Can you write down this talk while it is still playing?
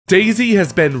Daisy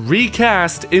has been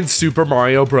recast in Super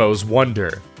Mario Bros.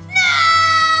 Wonder.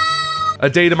 A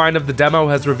data mine of the demo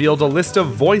has revealed a list of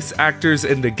voice actors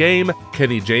in the game.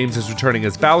 Kenny James is returning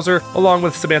as Bowser, along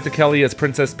with Samantha Kelly as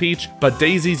Princess Peach, but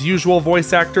Daisy's usual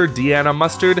voice actor, Deanna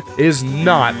Mustard, is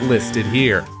not listed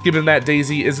here. Given that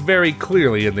Daisy is very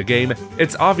clearly in the game,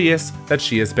 it's obvious that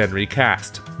she has been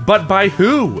recast. But by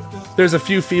who? There's a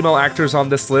few female actors on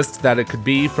this list that it could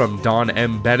be, from Dawn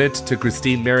M. Bennett to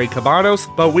Christine Mary Cabanos,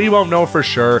 but we won't know for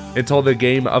sure until the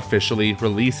game officially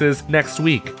releases next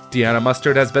week. Deanna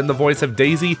Mustard has been the voice of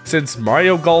Daisy since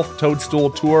Mario Golf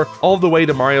Toadstool Tour all the way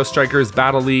to Mario Strikers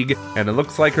Battle League, and it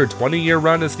looks like her 20-year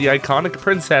run as the iconic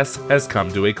princess has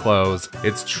come to a close.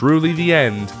 It's truly the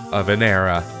end of an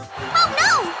era.